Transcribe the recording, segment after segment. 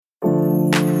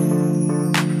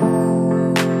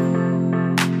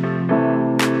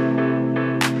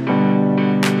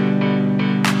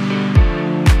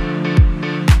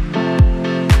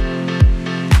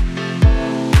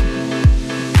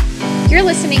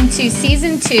listening to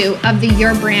Season 2 of the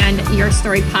Your Brand, Your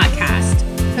Story podcast,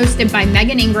 hosted by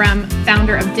Megan Ingram,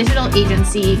 founder of digital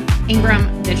agency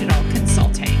Ingram Digital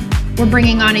Consulting. We're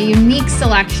bringing on a unique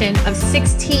selection of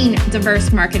 16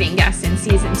 diverse marketing guests in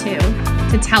Season 2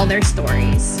 to tell their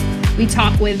stories. We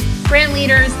talk with brand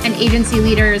leaders and agency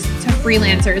leaders to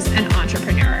freelancers and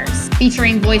entrepreneurs,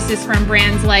 featuring voices from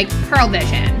brands like Pearl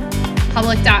Vision,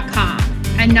 Public.com,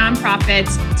 and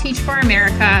nonprofits Teach for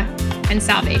America and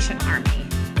Salvation Army.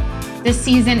 This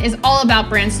season is all about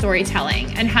brand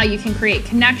storytelling and how you can create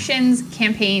connections,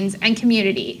 campaigns, and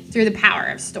community through the power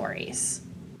of stories.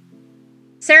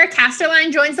 Sarah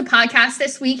Casterline joins the podcast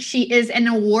this week. She is an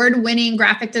award-winning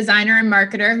graphic designer and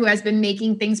marketer who has been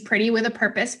making things pretty with a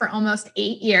purpose for almost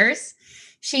 8 years.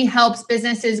 She helps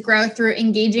businesses grow through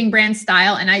engaging brand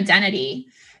style and identity.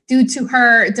 Due to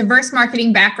her diverse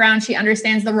marketing background, she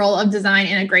understands the role of design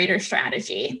in a greater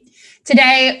strategy.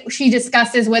 Today, she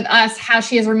discusses with us how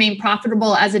she has remained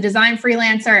profitable as a design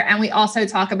freelancer, and we also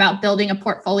talk about building a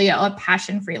portfolio of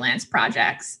passion freelance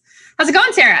projects. How's it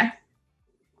going, Sarah?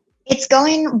 It's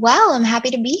going well. I'm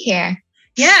happy to be here.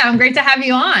 Yeah, I'm great to have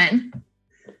you on.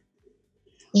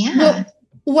 Yeah.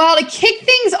 Well, to kick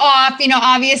things off,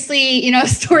 obviously,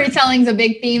 storytelling is a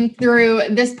big theme through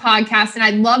this podcast, and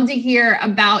I'd love to hear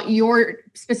about your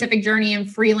specific journey in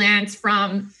freelance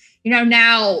from,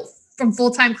 now from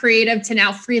full-time creative to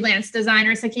now freelance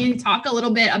designer. So can you talk a little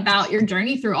bit about your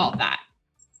journey through all of that?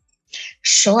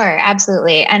 Sure,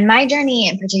 absolutely. And my journey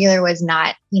in particular was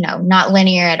not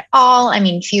linear at all. I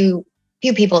mean, few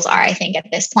people's are, I think, at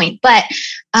this point. But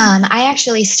I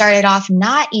actually started off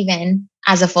not even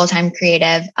as a full-time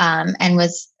creative and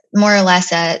was more or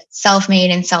less a self-made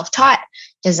and self-taught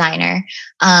designer.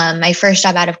 My first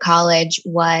job out of college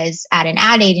was at an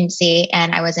ad agency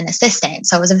and I was an assistant.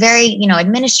 So it was a very,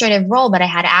 administrative role, but I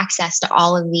had access to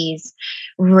all of these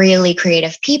really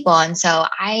creative people. And so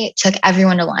I took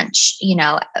everyone to lunch,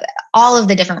 all of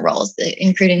the different roles,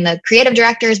 including the creative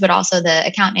directors, but also the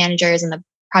account managers and the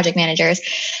project managers.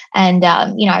 And,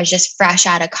 I was just fresh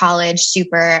out of college,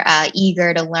 super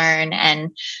eager to learn. And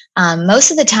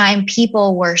most of the time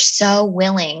people were so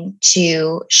willing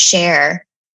to share,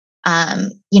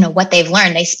 what they've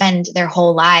learned. They spend their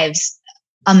whole lives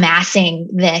amassing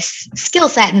this skill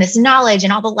set and this knowledge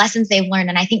and all the lessons they've learned.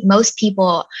 And I think most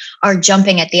people are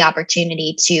jumping at the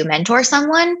opportunity to mentor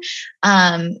someone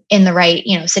in the right,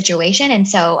 situation. And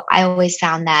so I always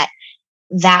found that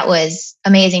was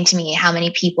amazing to me how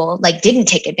many people didn't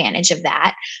take advantage of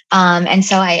that. And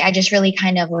so I just really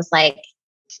kind of was like,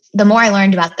 the more I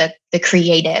learned about the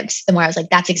creatives, the more I was like,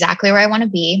 that's exactly where I want to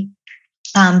be.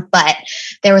 But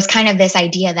there was kind of this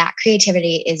idea that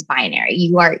creativity is binary.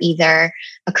 You are either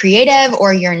a creative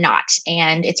or you're not.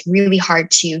 And it's really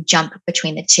hard to jump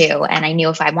between the two. And I knew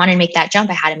if I wanted to make that jump,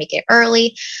 I had to make it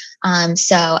early. I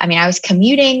was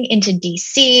commuting into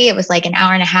DC. It was like an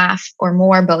hour and a half or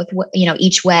more, both,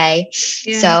 each way.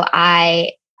 Yeah. So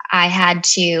I had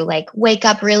to wake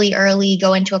up really early,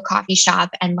 go into a coffee shop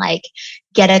and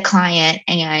get a client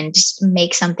and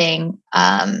make something,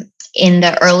 in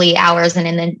the early hours and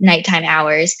in the nighttime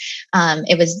hours.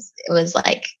 It was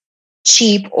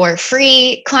cheap or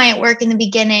free client work in the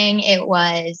beginning. It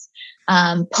was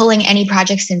pulling any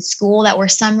projects in school that were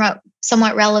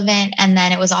somewhat relevant. And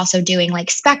then it was also doing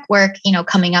spec work,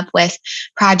 coming up with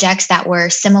projects that were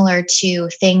similar to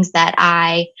things that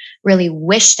I really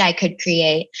wished I could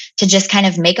create, to just kind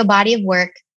of make a body of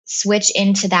work, switch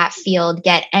into that field,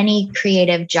 get any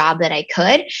creative job that I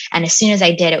could. And as soon as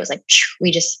I did, it was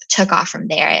we just took off from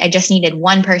there. I just needed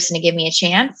one person to give me a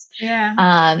chance. Yeah.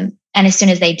 And as soon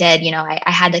as they did, I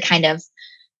had to kind of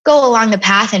go along the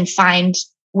path and find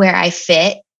where I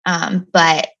fit.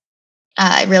 But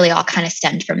it really all kind of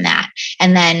stemmed from that.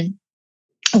 And then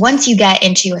once you get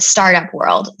into a startup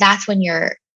world, that's when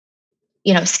your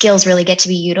skills really get to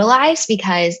be utilized,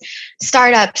 because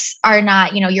startups are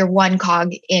not, you're one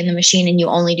cog in the machine and you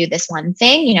only do this one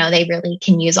thing. They really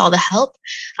can use all the help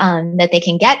that they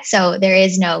can get. So there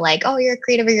is no oh, you're a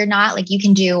creative or you're not. You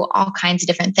can do all kinds of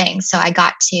different things. So I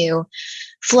got to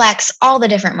flex all the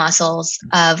different muscles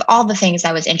of all the things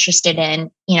I was interested in,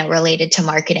 related to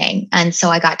marketing. And so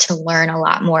I got to learn a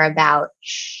lot more about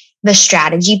the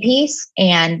strategy piece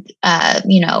and,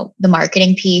 the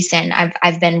marketing piece. And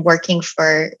I've been working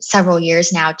for several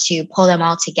years now to pull them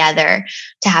all together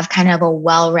to have kind of a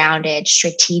well-rounded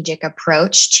strategic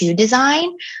approach to design.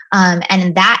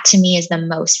 And that to me is the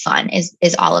most fun,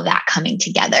 is all of that coming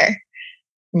together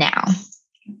now.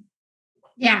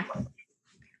 Yeah.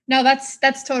 No,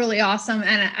 that's totally awesome.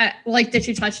 And I like that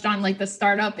you touched on the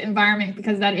startup environment,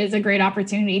 because that is a great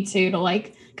opportunity to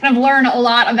kind of learn a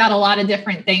lot about a lot of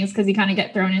different things because you kind of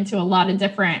get thrown into a lot of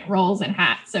different roles and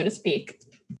hats, so to speak.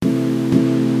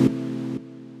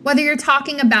 Whether you're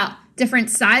talking about different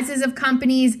sizes of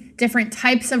companies, different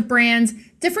types of brands,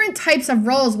 different types of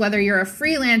roles, whether you're a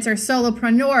freelancer,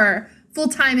 solopreneur,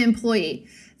 full-time employee,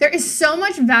 there is so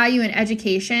much value in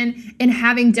education in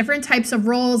having different types of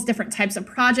roles, different types of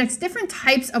projects, different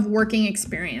types of working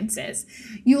experiences.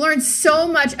 You learn so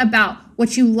much about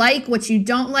what you like, what you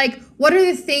don't like, what are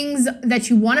the things that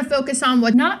you want to focus on,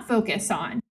 what not focus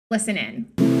on. Listen in.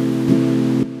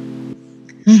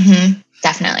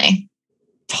 Definitely.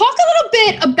 Talk a little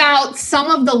bit about some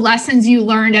of the lessons you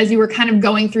learned as you were kind of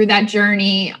going through that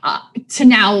journey to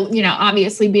now,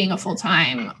 obviously being a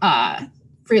full-time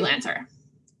freelancer.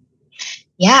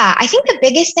 Yeah, I think the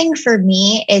biggest thing for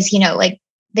me is, that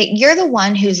you're the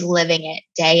one who's living it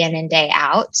day in and day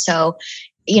out. So,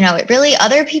 it really,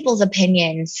 other people's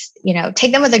opinions,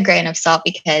 take them with a grain of salt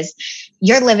because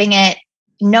you're living it.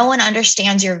 No one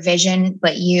understands your vision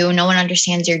but you. No one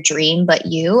understands your dream but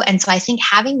you. And so I think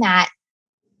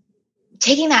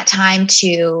taking that time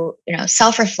to,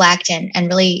 self-reflect and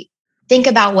really think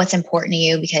about what's important to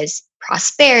you, because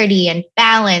prosperity and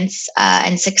balance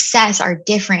and success are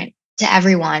different to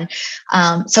everyone.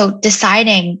 So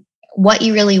deciding what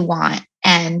you really want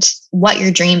and what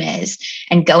your dream is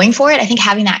and going for it, I think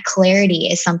having that clarity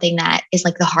is something that is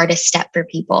like the hardest step for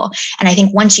people. And I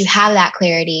think once you have that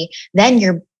clarity, then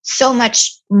you're so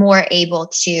much more able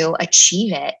to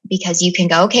achieve it because you can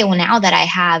go, okay, well, now that I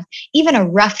have even a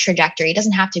rough trajectory, it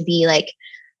doesn't have to be like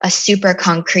a super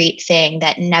concrete thing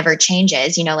that never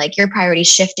changes, like your priorities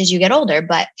shift as you get older,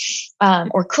 but,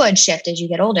 or could shift as you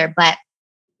get older, but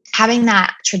having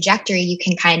that trajectory, you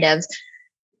can kind of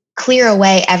clear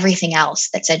away everything else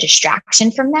that's a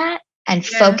distraction from that and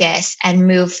focus and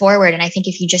move forward. And I think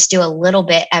if you just do a little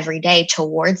bit every day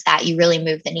towards that, you really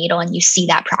move the needle and you see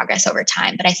that progress over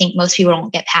time. But I think most people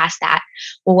don't get past that.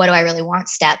 Well, what do I really want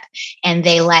step? And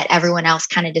they let everyone else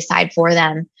kind of decide for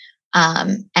them.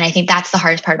 And I think that's the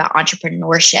hardest part about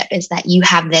entrepreneurship is that you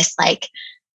have this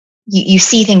you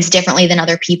see things differently than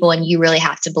other people and you really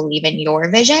have to believe in your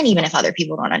vision, even if other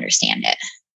people don't understand it.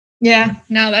 Yeah,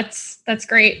 no, that's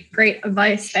great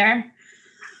advice there.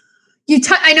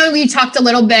 I know you talked a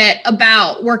little bit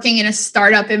about working in a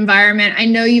startup environment. I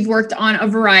know you've worked on a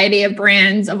variety of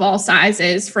brands of all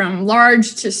sizes, from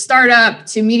large to startup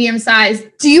to medium size.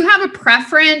 Do you have a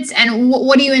preference, and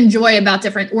what do you enjoy about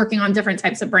working on different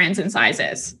types of brands and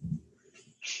sizes?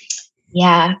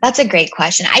 Yeah, that's a great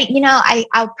question.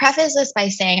 I'll preface this by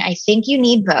saying I think you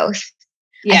need both.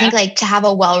 Yeah. I think to have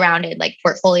a well-rounded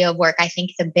portfolio of work, I think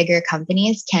the bigger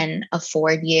companies can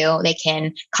afford you. They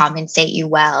can compensate you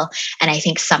well. And I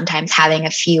think sometimes having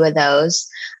a few of those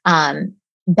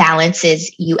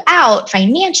balances you out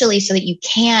financially so that you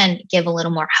can give a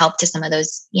little more help to some of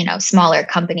those, smaller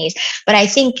companies. But I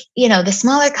think, the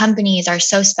smaller companies are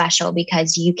so special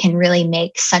because you can really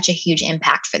make such a huge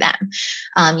impact for them.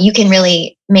 You can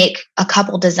really make a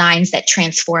couple designs that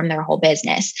transform their whole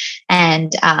business.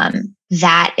 And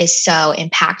that is so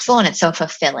impactful and it's so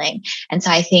fulfilling. And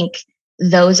so I think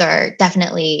those are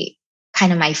definitely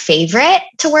kind of my favorite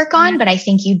to work on, but I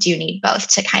think you do need both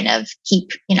to kind of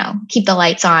keep the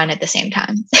lights on at the same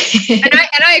time.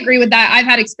 and I agree with that. I've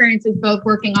had experiences both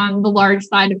working on the large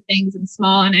side of things and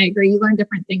small, and I agree. You learn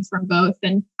different things from both,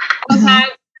 and both have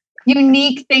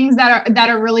unique things that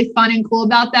are really fun and cool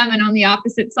about them. And on the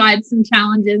opposite side, some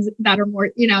challenges that are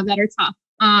more, that are tough.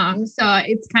 So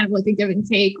it's kind of like a give and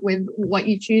take with what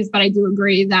you choose. But I do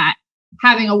agree that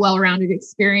having a well-rounded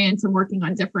experience and working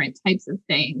on different types of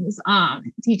things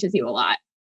teaches you a lot.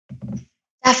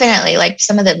 Definitely.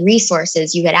 Some of the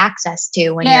resources you get access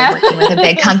to when you're working with a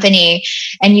big company,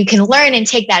 and you can learn and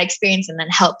take that experience and then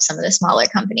help some of the smaller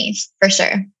companies for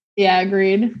sure. Yeah,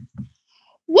 agreed.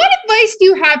 What advice do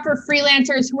you have for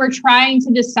freelancers who are trying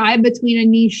to decide between a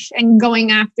niche and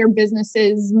going after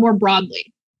businesses more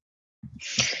broadly?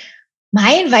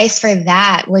 My advice for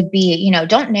that would be,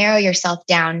 don't narrow yourself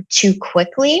down too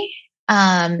quickly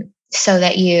so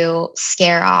that you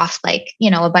scare off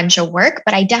a bunch of work.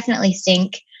 But I definitely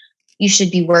think you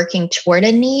should be working toward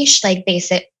a niche,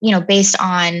 based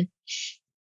on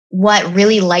what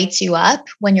really lights you up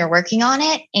when you're working on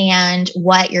it and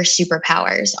what your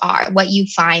superpowers are, what you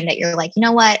find that you're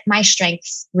what, my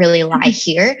strengths really lie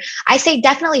here. I say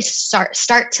definitely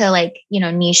start to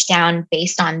niche down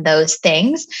based on those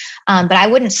things. But I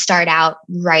wouldn't start out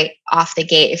right off the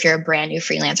gate. If you're a brand new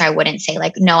freelancer, I wouldn't say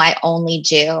no, I only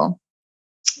do,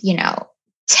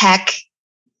 tech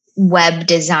web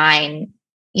design,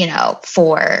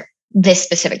 for this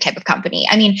specific type of company.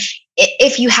 I mean,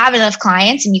 if you have enough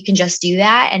clients and you can just do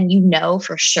that, and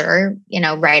for sure,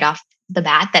 right off the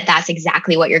bat that that's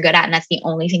exactly what you're good at and that's the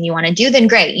only thing you want to do, then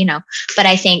great, But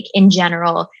I think in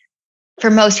general, for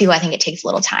most people, I think it takes a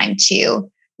little time to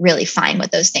really find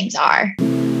what those things are.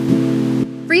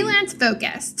 Freelance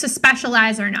focus, to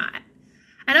specialize or not.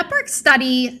 An Upwork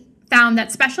study found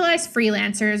that specialized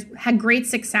freelancers had great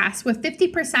success, with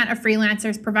 50% of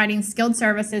freelancers providing skilled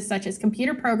services such as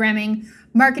computer programming,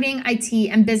 marketing, IT,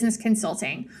 and business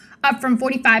consulting, up from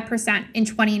 45% in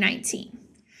 2019.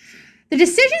 The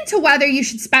decision to whether you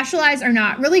should specialize or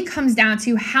not really comes down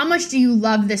to how much do you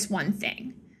love this one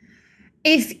thing.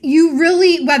 If you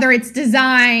really, whether it's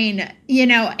design,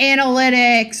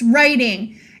 analytics,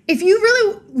 writing, if you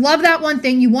really love that one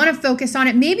thing, you want to focus on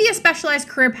it, maybe a specialized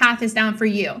career path is down for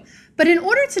you. But in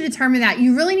order to determine that,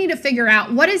 you really need to figure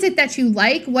out what is it that you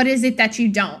like, what is it that you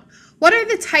don't? What are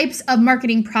the types of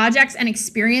marketing projects and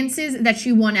experiences that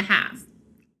you want to have?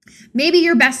 Maybe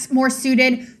you're more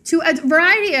suited to a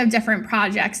variety of different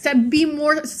projects, to be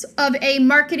more of a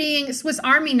marketing Swiss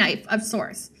Army knife of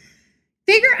sorts.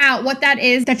 Figure out what that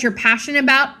is that you're passionate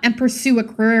about and pursue a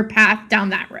career path down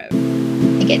that road.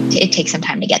 It takes some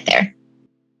time to get there.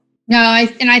 No,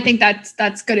 I think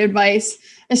that's good advice,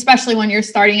 especially when you're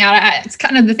starting out. It's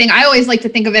kind of the thing. I always like to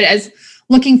think of it as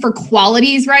looking for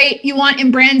qualities, right? You want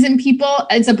in brands and people,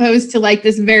 as opposed to like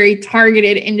this very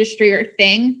targeted industry or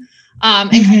thing.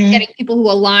 And kind of getting people who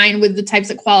align with the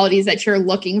types of qualities that you're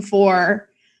looking for,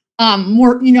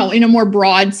 more, in a more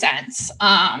broad sense,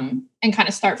 and kind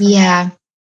of start from there.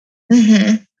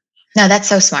 Mm-hmm. No, that's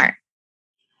so smart.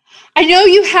 I know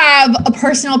you have a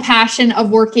personal passion of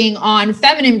working on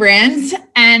feminine brands,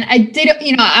 and I did,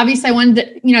 obviously I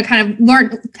wanted to, kind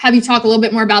of have you talk a little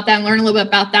bit more about that and learn a little bit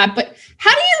about that. But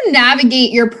how do you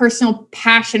navigate your personal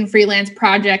passion freelance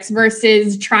projects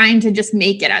versus trying to just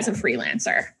make it as a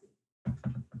freelancer?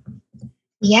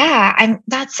 Yeah,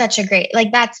 that's such a great,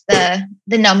 that's the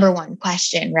number one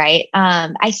question, right?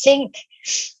 I think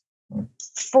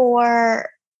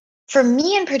for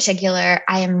me in particular,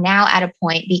 I am now at a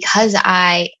point, because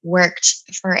I worked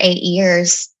for 8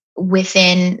 years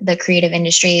within the creative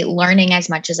industry, learning as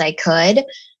much as I could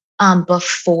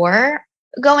before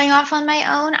going off on my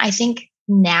own. I think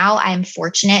now I'm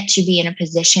fortunate to be in a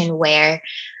position where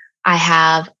I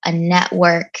have a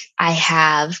network, I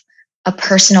have a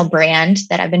personal brand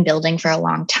that I've been building for a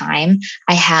long time.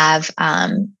 I have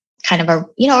kind of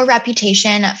a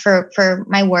reputation for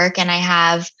my work, and I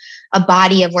have a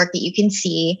body of work that you can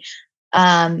see,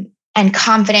 and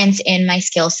confidence in my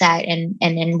skill set and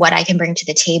in what I can bring to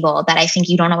the table that I think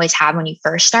you don't always have when you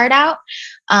first start out.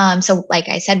 So like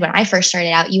I said, when I first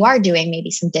started out, you are doing maybe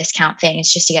some discount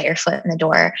things just to get your foot in the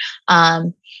door. I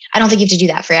don't think you have to do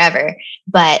that forever,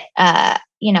 but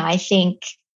I think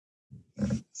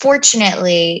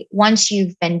fortunately, once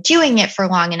you've been doing it for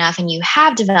long enough and you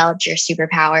have developed your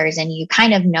superpowers and you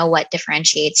kind of know what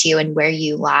differentiates you and where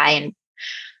you lie and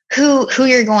who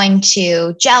you're going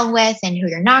to gel with and who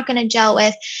you're not going to gel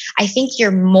with, I think you're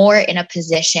more in a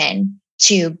position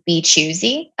to be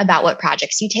choosy about what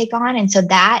projects you take on. And so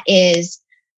that is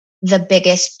the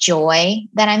biggest joy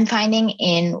that I'm finding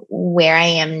in where I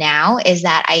am now, is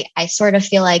that I sort of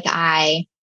feel like I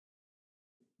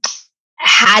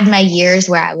had my years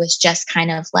where I was just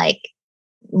kind of like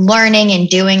learning and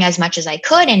doing as much as I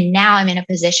could. And now I'm in a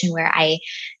position where I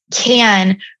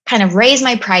can kind of raise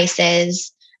my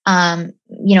prices,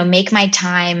 make my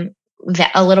time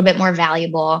a little bit more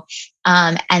valuable.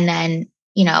 And then,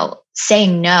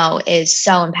 saying no is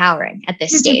so empowering at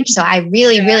this stage. So I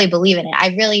really, really believe in it. I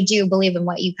really do believe in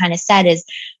what you kind of said, is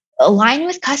align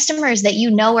with customers that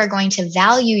are going to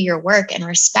value your work and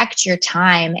respect your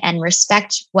time and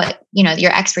respect what,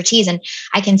 your expertise. And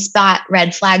I can spot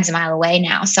red flags a mile away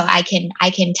now. So I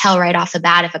can tell right off the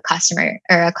bat if a customer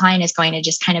or a client is going to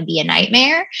just kind of be a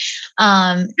nightmare.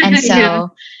 And so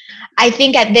I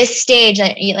think at this stage,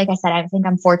 like I said, I think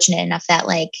I'm fortunate enough that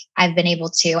I've been able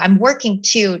to, I'm working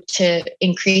to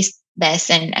increase this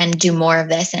and do more of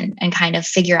this and kind of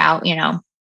figure out,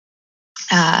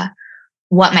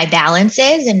 what my balance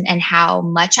is and how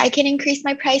much I can increase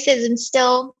my prices and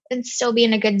still be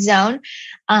in a good zone.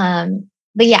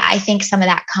 But yeah, I think some of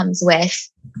that comes with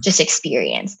just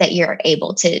experience, that you're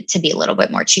able to be a little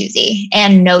bit more choosy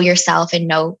and know yourself and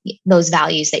know those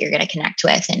values that you're going to connect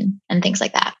with and things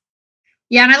like that.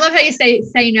 Yeah. And I love how you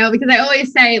say no, because I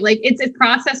always say it's a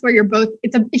process where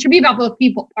it should be about both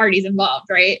parties involved,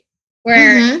 right?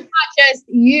 Where it's not just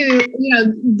you,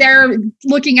 they're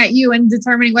looking at you and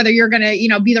determining whether you're going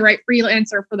to, be the right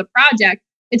freelancer for the project.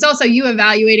 It's also you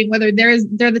evaluating whether they're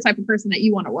the type of person that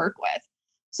you want to work with.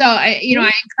 So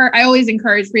I always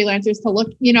encourage freelancers to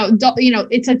look,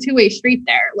 it's a two-way street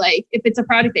there. Like if it's a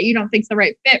project that you don't think is the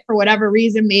right fit for whatever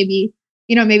reason, maybe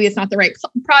it's not the right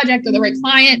project or the right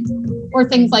client or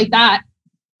things like that.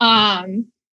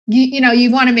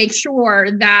 You want to make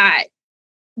sure that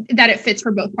it fits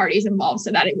for both parties involved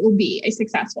so that it will be a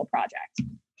successful project.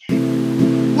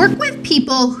 Work with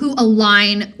people who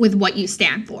align with what you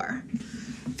stand for.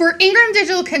 For Ingram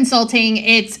Digital Consulting,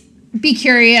 it's be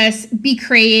curious, be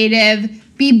creative,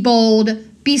 be bold,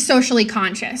 be socially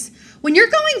conscious. When you're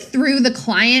going through the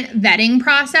client vetting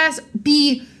process,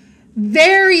 be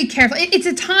very careful. It's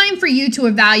a time for you to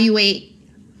evaluate,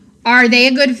 are they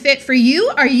a good fit for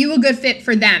you? Are you a good fit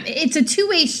for them? It's a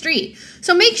two-way street.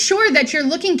 So make sure that you're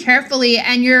looking carefully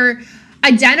and you're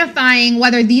identifying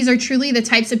whether these are truly the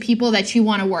types of people that you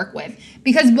want to work with.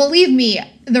 Because believe me,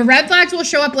 the red flags will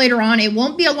show up later on. It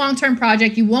won't be a long-term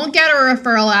project. You won't get a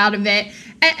referral out of it.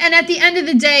 And at the end of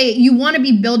the day, you want to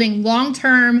be building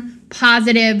long-term,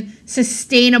 positive,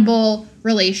 sustainable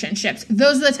relationships.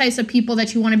 Those are the types of people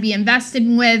that you want to be invested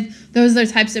with. Those are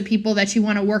the types of people that you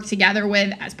want to work together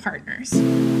with as partners.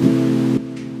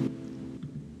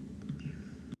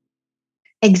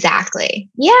 Exactly.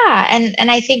 Yeah.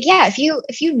 And I think, if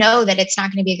you know that it's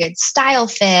not going to be a good style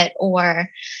fit or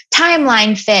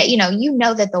timeline fit, you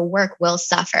know that the work will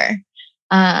suffer.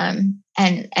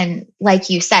 And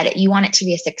like you said, you want it to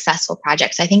be a successful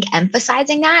project. So I think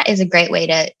emphasizing that is a great way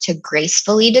to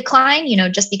gracefully decline.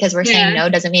 Just because we're saying no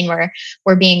doesn't mean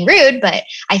we're being rude, but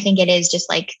I think it is just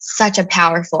like such a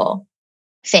powerful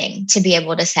thing to be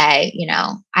able to say,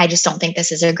 I just don't think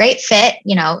this is a great fit.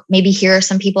 Maybe here are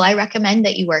some people I recommend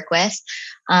that you work with,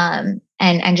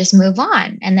 and just move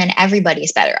on. And then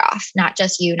everybody's better off, not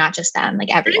just you, not just them,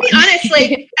 like everyone. To be honest,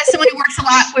 like as someone who works a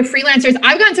lot with freelancers,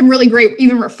 I've gotten some really great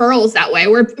even referrals that way,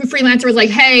 where a freelancer was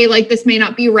like, hey, like this may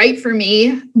not be right for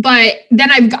me, but then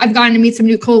I've gotten to meet some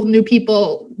new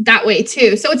people that way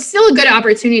too. So it's still a good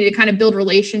opportunity to kind of build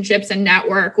relationships and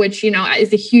network, which,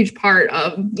 is a huge part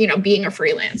of, being a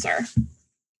freelancer.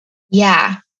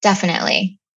 Yeah,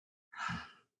 definitely.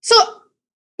 So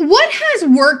what has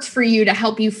worked for you to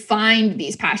help you find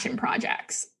these passion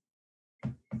projects?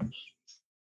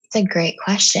 It's a great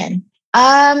question.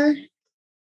 I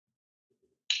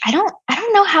don't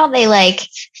know how they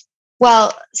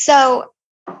so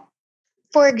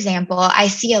for example, I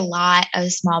see a lot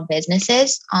of small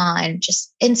businesses on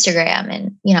just Instagram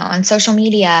and, on social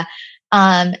media,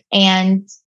 and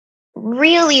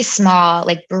really small,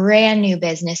 like brand new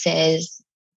businesses.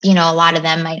 A lot of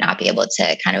them might not be able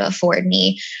to kind of afford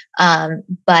me.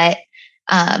 But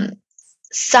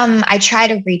some, I try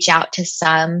to reach out to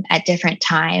some at different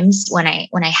times when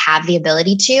I have the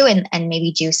ability to, and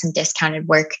maybe do some discounted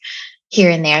work here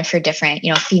and there for different,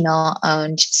 female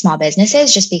owned small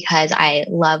businesses, just because I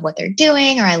love what they're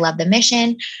doing or I love the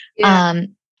mission. Yeah.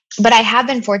 But I have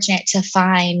been fortunate to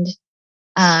find,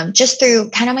 just through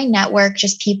kind of my network,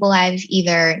 just people I've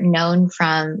either known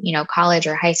from, college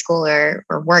or high school or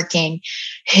working,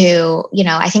 who,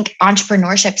 I think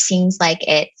entrepreneurship seems like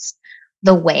it's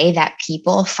the way that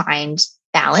people find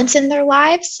balance in their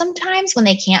lives sometimes when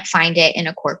they can't find it in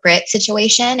a corporate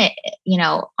situation.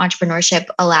 Entrepreneurship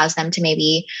allows them to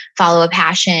maybe follow a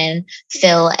passion,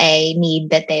 fill a need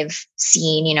that they've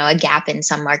seen, a gap in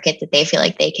some market that they feel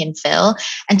like they can fill.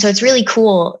 And so it's really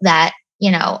cool that,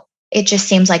 it just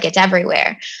seems like it's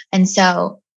everywhere. And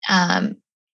so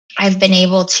I've been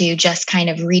able to just kind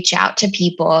of reach out to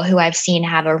people who I've seen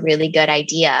have a really good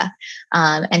idea.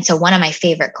 And so one of my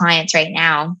favorite clients right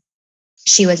now,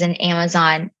 she was an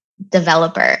Amazon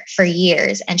developer for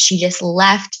years, and she just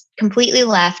completely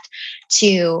left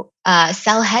to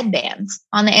sell headbands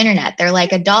on the internet. They're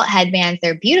like adult headbands.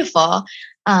 They're beautiful.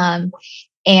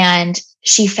 And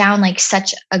she found like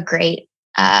such a great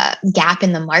gap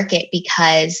in the market,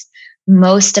 because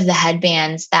most of the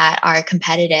headbands that are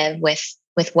competitive with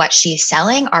what she's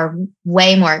selling are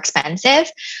way more expensive.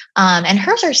 And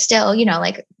hers are still,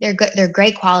 like they're good, they're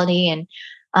great quality and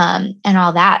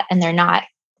all that. And they're not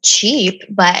cheap,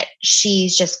 but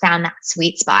she's just found that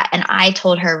sweet spot. And I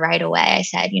told her right away, I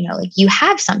said, like you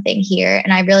have something here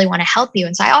and I really want to help you.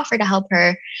 And so I offered to help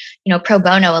her, pro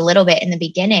bono a little bit in the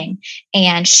beginning.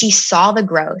 And she saw the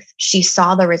growth, she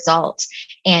saw the results,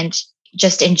 and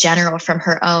just in general from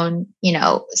her own,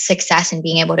 success and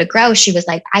being able to grow, she was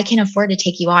like, I can afford to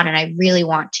take you on. And I really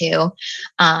want to,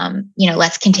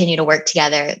 let's continue to work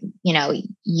together.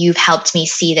 You've helped me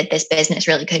see that this business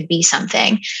really could be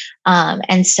something.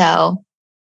 And so,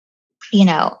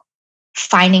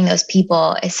 finding those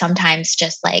people is sometimes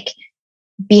just like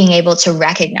being able to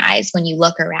recognize when you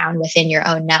look around within your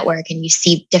own network and you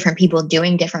see different people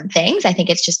doing different things. I think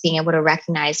it's just being able to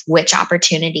recognize which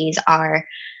opportunities are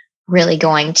really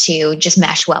going to just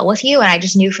mesh well with you. And I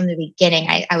just knew from the beginning,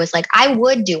 I was like, I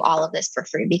would do all of this for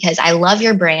free because I love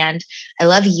your brand. I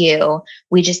love you.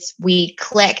 We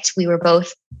clicked. We were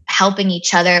both helping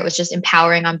each other. It was just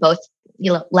empowering on both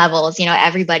levels.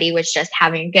 Everybody was just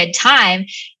having a good time.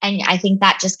 And I think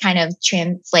that just kind of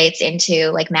translates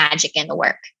into like magic in the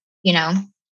work,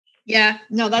 Yeah,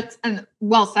 no, that's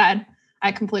well said.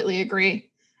 I completely agree.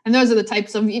 And those are the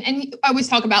types of, and I always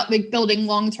talk about like building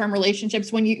long-term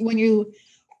relationships. When you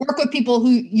work with people who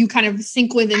you kind of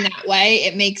sync with in that way,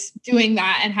 it makes doing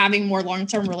that and having more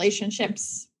long-term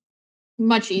relationships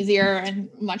much easier and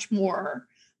much more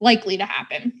likely to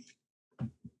happen.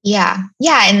 Yeah.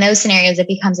 Yeah. In those scenarios, it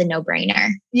becomes a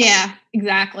no-brainer. Yeah,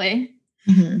 exactly.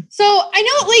 Mm-hmm. So I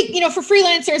know for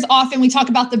freelancers, often we talk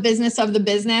about the business of the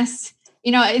business.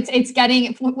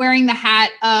 It's wearing the hat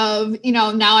of,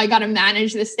 now I got to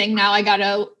manage this thing. Now I got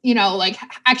to,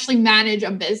 actually manage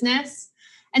a business.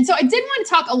 And so I did want to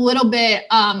talk a little bit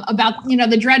about,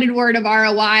 the dreaded word of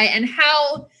ROI and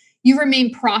how you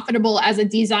remain profitable as a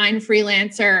design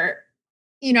freelancer,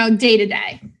 day to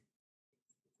day.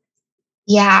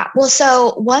 Yeah. Well,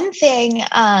 so one thing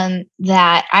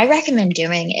that I recommend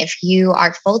doing if you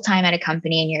are full-time at a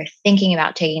company and you're thinking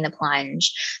about taking the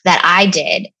plunge that I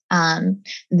did,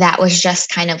 that was just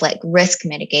kind of like risk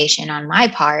mitigation on my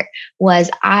part was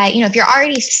if you're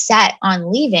already set on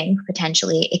leaving,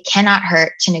 potentially, it cannot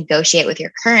hurt to negotiate with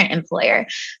your current employer.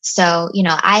 So,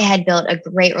 I had built a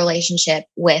great relationship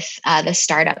with the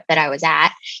startup that I was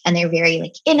at, and they're very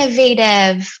like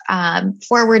innovative,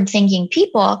 forward-thinking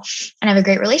people, and I have a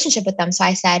great relationship with them. So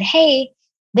I said, hey,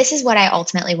 this is what I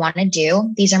ultimately want to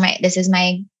do. This is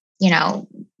my,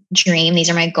 dream. These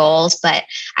are my goals, but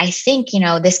I think,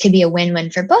 this could be a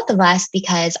win-win for both of us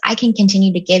because I can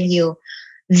continue to give you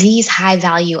these high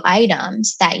value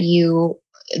items that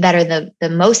are the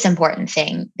most important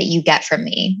thing that you get from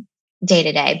me day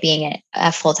to day, being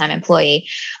a full-time employee,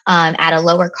 at a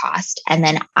lower cost. And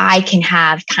then I can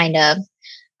have kind of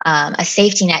a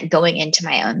safety net going into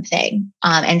my own thing.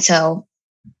 And so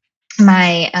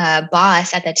my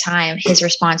boss at the time, his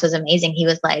response was amazing. He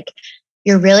was like,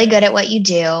 you're really good at what you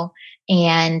do,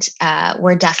 and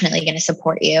we're definitely going to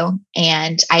support you.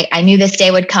 And I knew this day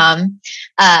would come,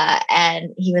 and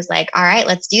he was like, all right,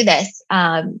 let's do this.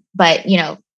 But,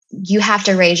 you have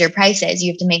to raise your prices.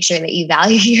 You have to make sure that you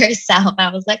value yourself.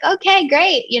 I was like, okay,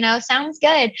 great. Sounds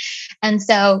good. And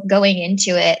so going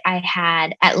into it, I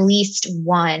had at least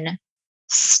one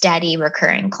steady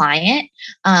recurring client.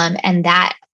 And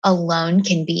that alone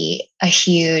can be a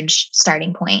huge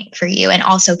starting point for you and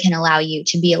also can allow you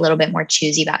to be a little bit more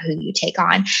choosy about who you take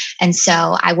on. And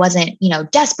so I wasn't,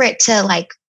 desperate to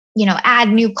add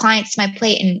new clients to my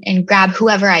plate and grab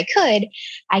whoever I could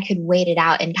wait it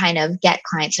out and kind of get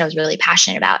clients that I was really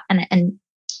passionate about. And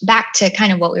back to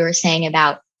kind of what we were saying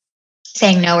about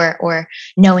saying no or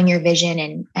knowing your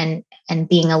vision and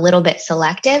being a little bit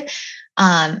selective.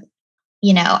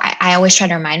 I always try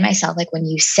to remind myself, like when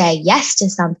you say yes to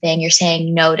something, you're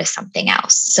saying no to something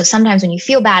else. So sometimes when you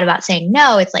feel bad about saying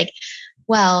no, it's like,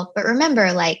 well, but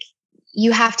remember, like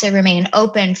you have to remain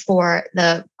open for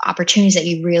the opportunities that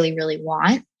you really, really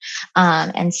want.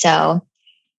 And so,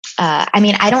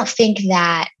 I don't think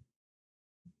that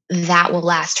will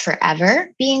last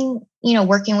forever being,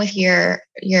 working with your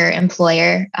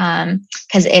employer,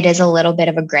 because it is a little bit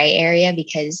of a gray area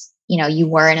because you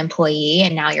were an employee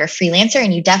and now you're a freelancer,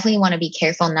 and you definitely want to be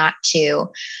careful not to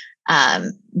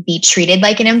be treated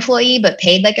like an employee, but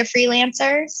paid like a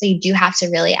freelancer. So you do have to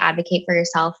really advocate for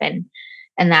yourself, and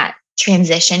that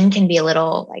transition can be a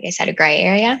little, like I said, a gray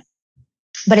area,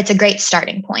 but it's a great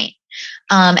starting point.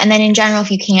 And then in general,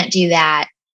 if you can't do that,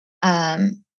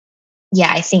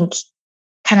 I think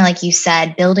kind of like you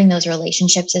said, building those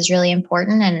relationships is really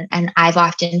important. And I've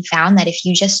often found that if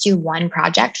you just do one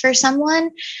project for someone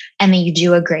and then you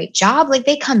do a great job, like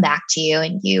they come back to you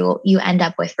and you end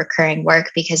up with recurring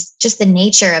work, because just the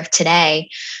nature of today,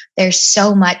 there's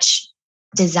so much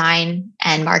design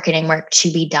and marketing work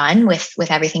to be done with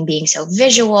everything being so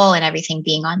visual and everything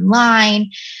being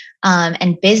online.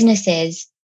 And businesses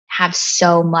have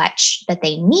so much that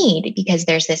they need because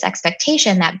there's this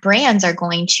expectation that brands are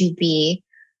going to be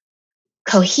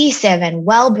cohesive and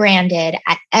well branded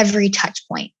at every touch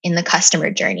point in the customer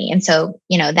journey. And so,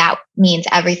 that means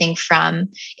everything from,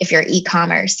 if you're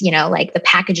e-commerce, like the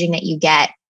packaging that you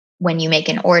get when you make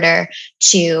an order,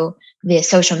 to the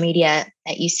social media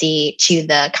that you see, to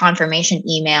the confirmation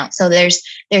email. So there's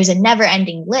a never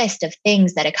ending list of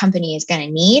things that a company is going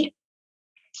to need.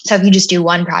 So if you just do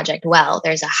one project well,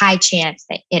 there's a high chance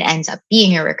that it ends up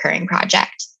being a recurring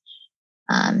project.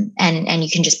 And you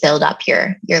can just build up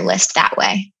your list that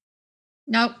way.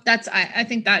 Nope, I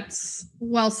think that's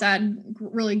well said.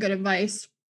 Really good advice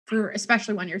for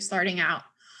especially when you're starting out.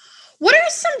 What are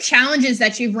some challenges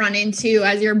that you've run into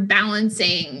as you're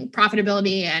balancing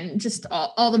profitability and just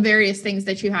all the various things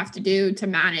that you have to do to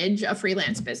manage a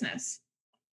freelance business?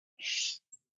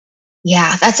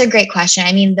 Yeah, that's a great question.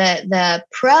 I mean, the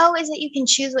pro is that you can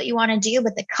choose what you want to do,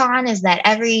 but the con is that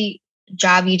every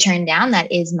job you turn down,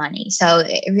 that is money. So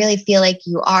I really feel like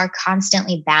you are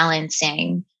constantly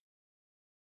balancing,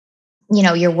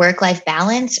 your work-life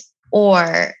balance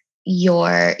or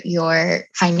your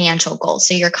financial goals.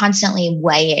 So you're constantly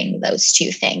weighing those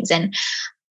two things. And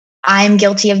I'm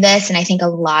guilty of this. And I think a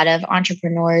lot of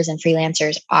entrepreneurs and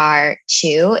freelancers are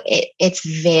too. It's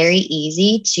very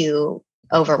easy to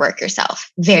overwork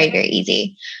yourself. Very, very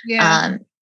easy. Yeah.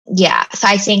 So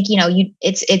I think,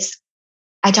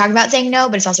 I talk about saying no,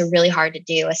 but it's also really hard to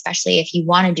do, especially if you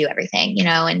want to do everything,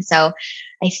 And so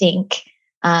I think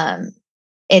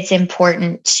it's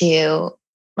important to,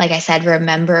 like I said,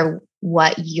 remember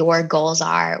what your goals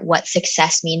are, what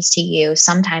success means to you.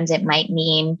 Sometimes it might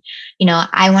mean,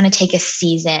 I want to take a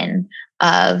season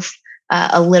of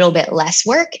a little bit less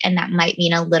work, and that might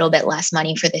mean a little bit less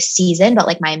money for the season, but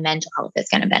like my mental health is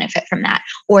going to benefit from that.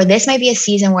 Or this might be a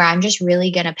season where I'm just really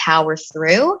going to power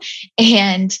through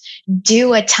and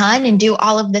do a ton and do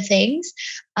all of the things,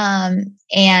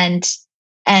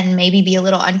 and maybe be a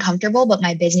little uncomfortable, but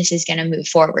my business is going to move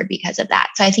forward because of that.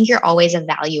 So I think you're always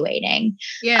evaluating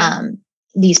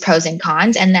these pros and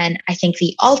cons. And then I think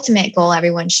the ultimate goal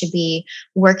everyone should be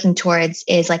working towards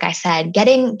is, like I said,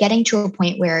 getting to a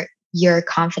point where you're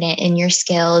confident in your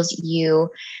skills, you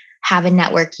have a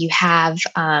network, you have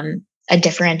a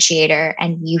differentiator,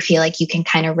 and you feel like you can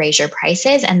kind of raise your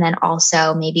prices, and then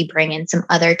also maybe bring in some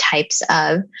other types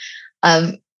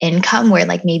of income where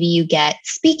like maybe you get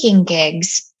speaking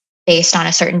gigs based on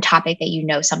a certain topic that you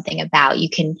know something about. You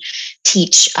can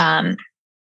teach a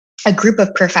group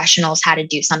of professionals how to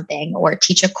do something, or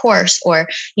teach a course, or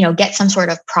get some sort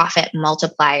of profit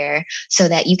multiplier so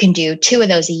that you can do 2 of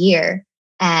those a year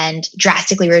and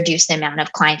drastically reduce the amount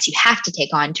of clients you have to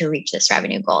take on to reach this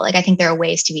revenue goal. Like, I think there are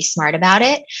ways to be smart about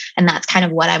it. And that's kind of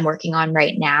what I'm working on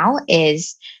right now,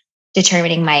 is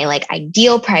determining my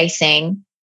ideal pricing,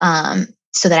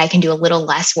 so that I can do a little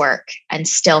less work and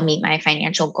still meet my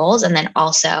financial goals. And then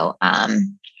also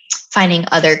finding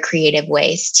other creative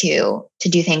ways to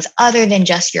do things other than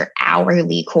just your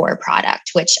hourly core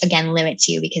product, which again limits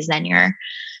you, because then you're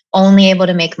only able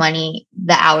to make money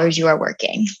the hours you are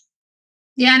working.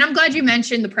 Yeah. And I'm glad you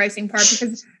mentioned the pricing part,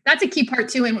 because that's a key part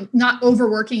too, and not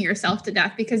overworking yourself to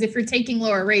death. Because if you're taking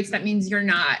lower rates, that means you're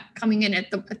not coming in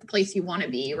at the place you want to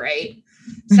be, right?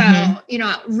 So,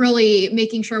 really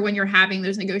making sure when you're having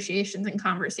those negotiations and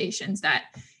conversations that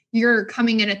you're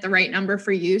coming in at the right number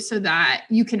for you, so that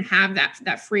you can have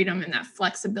that freedom and that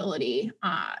flexibility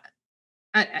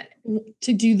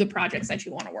to do the projects that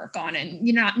you want to work on, and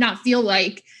not feel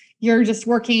like you're just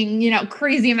working,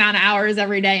 crazy amount of hours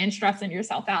every day and stressing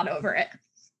yourself out over it.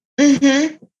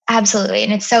 Mm-hmm. Absolutely.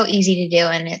 And it's so easy to do.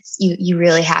 And it's, you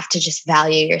really have to just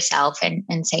value yourself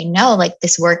and say, no, like,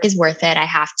 this work is worth it. I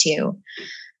have to,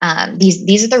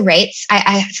 these are the rates.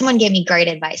 Someone gave me great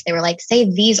advice. They were like, say,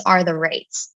 these are the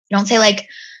rates. Don't say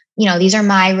these are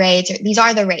my rates, or these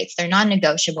are the rates. They're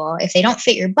non-negotiable. If they don't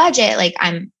fit your budget,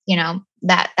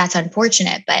 that's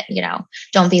unfortunate, but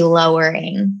don't be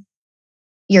lowering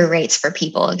your rates for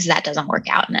people, because that doesn't work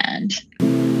out in the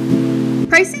end.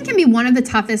 Pricing can be one of the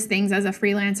toughest things as a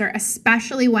freelancer,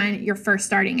 especially when you're first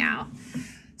starting out.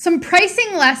 Some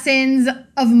pricing lessons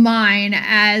of mine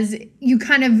as you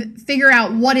kind of figure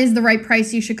out what is the right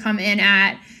price you should come in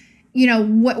at.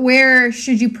 Where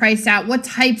should you price out? What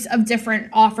types of different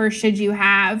offers should you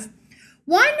have?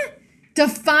 One,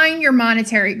 define your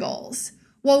monetary goals.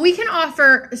 While we can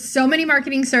offer so many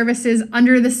marketing services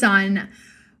under the sun,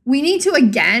 we need to,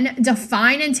 again,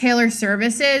 define and tailor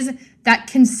services that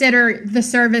consider the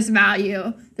service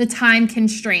value, the time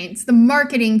constraints, the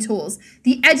marketing tools,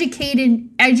 the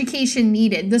education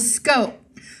needed, the scope.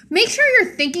 Make sure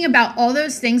you're thinking about all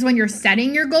those things when you're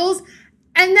setting your goals.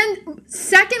 And then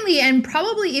secondly, and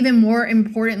probably even more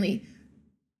importantly,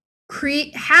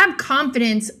 have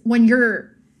confidence when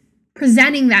you're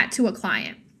presenting that to a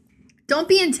client. Don't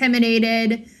be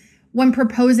intimidated when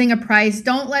proposing a price.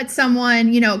 Don't let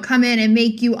someone, come in and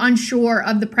make you unsure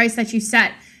of the price that you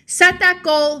set. Set that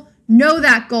goal, know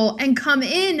that goal, and come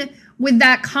in with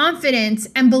that confidence.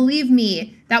 And believe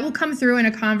me, that will come through in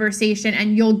a conversation,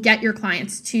 and you'll get your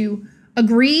clients to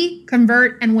agree,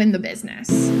 convert, and win the business.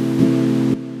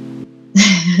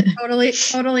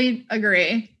 Totally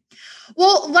agree.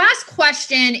 Well, last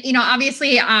question,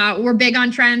 obviously we're big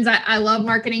on trends. I love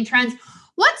marketing trends.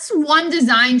 What's one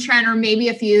design trend or maybe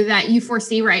a few that you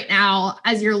foresee right now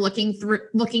as you're looking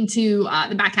to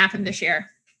the back half of this year?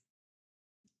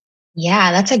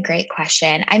 Yeah, that's a great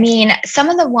question. I mean, some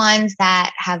of the ones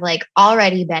that have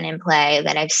already been in play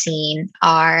that I've seen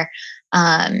are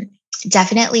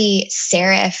definitely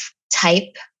serif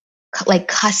type,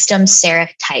 custom serif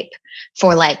type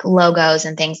for logos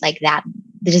and things like that.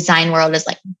 The design world is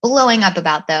blowing up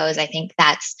about those. I think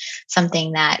that's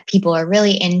something that people are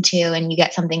really into, and you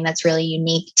get something that's really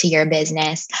unique to your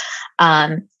business.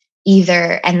 And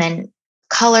then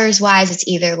colors wise, it's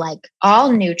either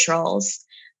all neutrals,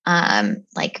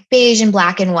 beige and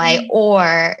black and white,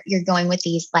 or you're going with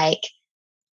these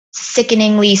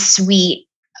sickeningly sweet,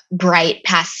 bright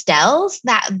pastels,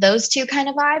 those two kind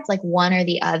of vibes, one or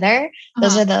the other.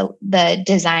 Those are the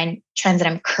design trends that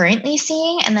I'm currently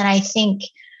seeing. And then I think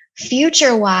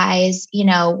future wise,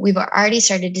 we've already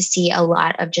started to see a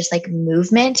lot of just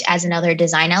movement as another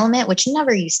design element, which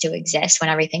never used to exist when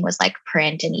everything was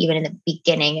print, and even in the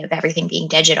beginning of everything being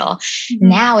digital. Mm-hmm.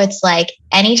 Now it's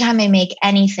anytime I make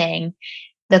anything,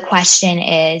 the question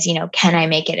is, can I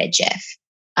make it a GIF?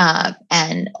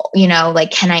 And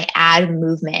can I add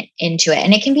movement into it?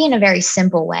 And it can be in a very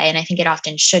simple way. And I think it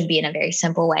often should be in a very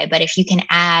simple way. But if you can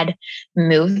add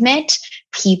movement,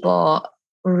 people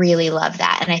really love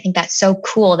that. And I think that's so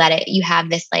cool that you have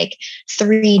this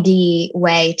 3D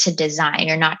way to design.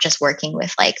 You're not just working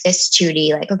with this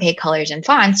 2D, okay, colors and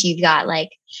fonts. You've got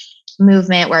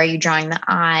movement. Where are you drawing the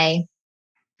eye?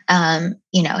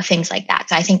 Things like that.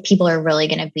 So I think people are really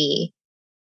going to be,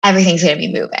 everything's going to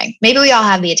be moving. Maybe we all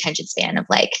have the attention span of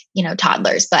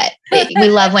toddlers, but we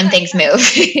love when things move.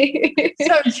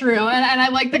 So true. And I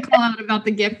like the call out about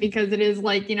the GIF, because it is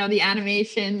the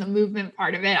animation, the movement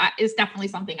part of it is definitely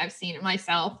something I've seen in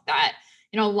myself that,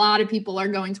 a lot of people are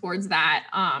going towards that,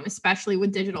 especially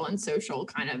with digital and social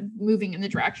kind of moving in the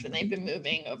direction they've been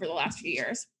moving over the last few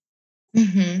years.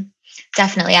 Mm-hmm.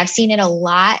 Definitely. I've seen it a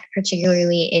lot,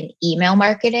 particularly in email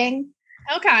marketing.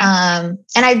 Okay. And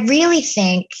I really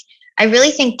think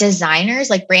designers,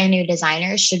 brand new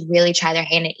designers, should really try their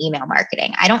hand at email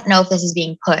marketing. I don't know if this is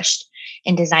being pushed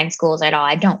in design schools at all.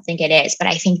 I don't think it is, but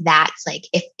I think that's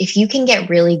if you can get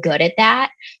really good at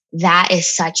that, that is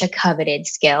such a coveted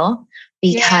skill,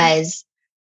 because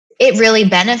it really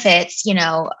benefits,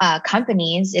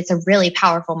 companies. It's a really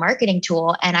powerful marketing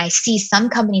tool. And I see some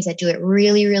companies that do it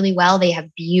really, really well. They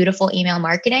have beautiful email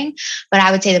marketing, but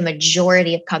I would say the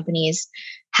majority of companies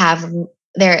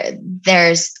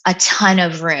there's a ton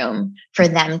of room for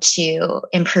them to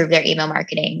improve their email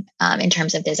marketing in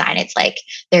terms of design. It's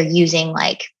they're using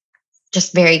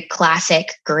just very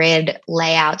classic grid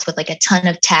layouts with a ton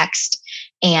of text,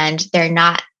 and they're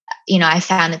not, I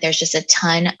found that there's just a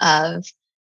ton of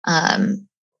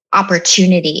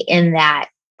opportunity in that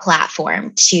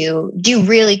platform to do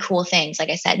really cool things. Like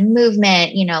I said,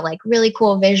 movement, really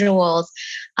cool visuals,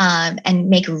 and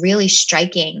make really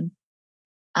striking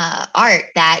art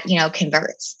that,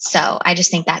 converts. So I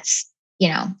just think that's,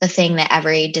 the thing that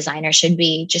every designer should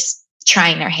be just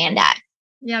trying their hand at.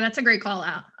 Yeah, that's a great call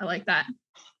out. I like that.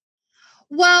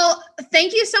 Well,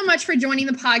 thank you so much for joining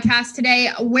the podcast today.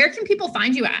 Where can people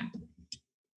find you at?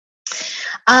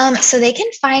 So they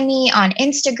can find me on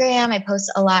Instagram. I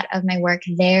post a lot of my work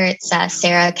there. It's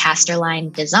Sarah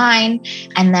Casterline Design.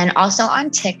 And then also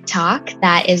on TikTok,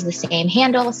 that is the same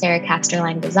handle, Sarah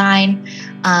Casterline Design.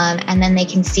 And then they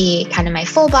can see kind of my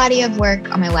full body of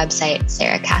work on my website,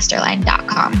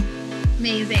 sarahcasterline.com.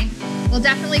 Amazing. Well,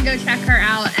 definitely go check her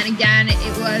out. And again,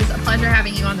 it was a pleasure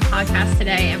having you on the podcast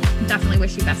today, and definitely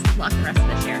wish you best of luck the rest of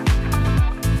this year.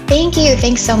 Thank you.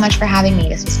 Thanks so much for having me.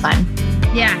 This was fun.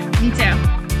 Yeah, me too.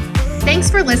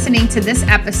 Thanks for listening to this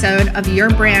episode of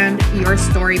Your Brand, Your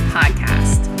Story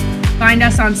podcast. Find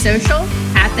us on social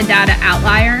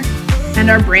 @TheDataOutlier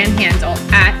and our brand handle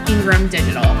 @Ingram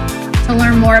Digital. To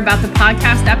learn more about the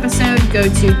podcast episode, go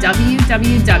to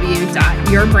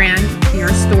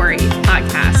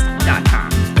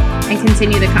www.yourbrandyourstorypodcast.com and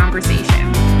continue the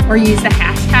conversation, or use the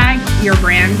hashtag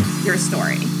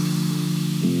YourBrandYourStory.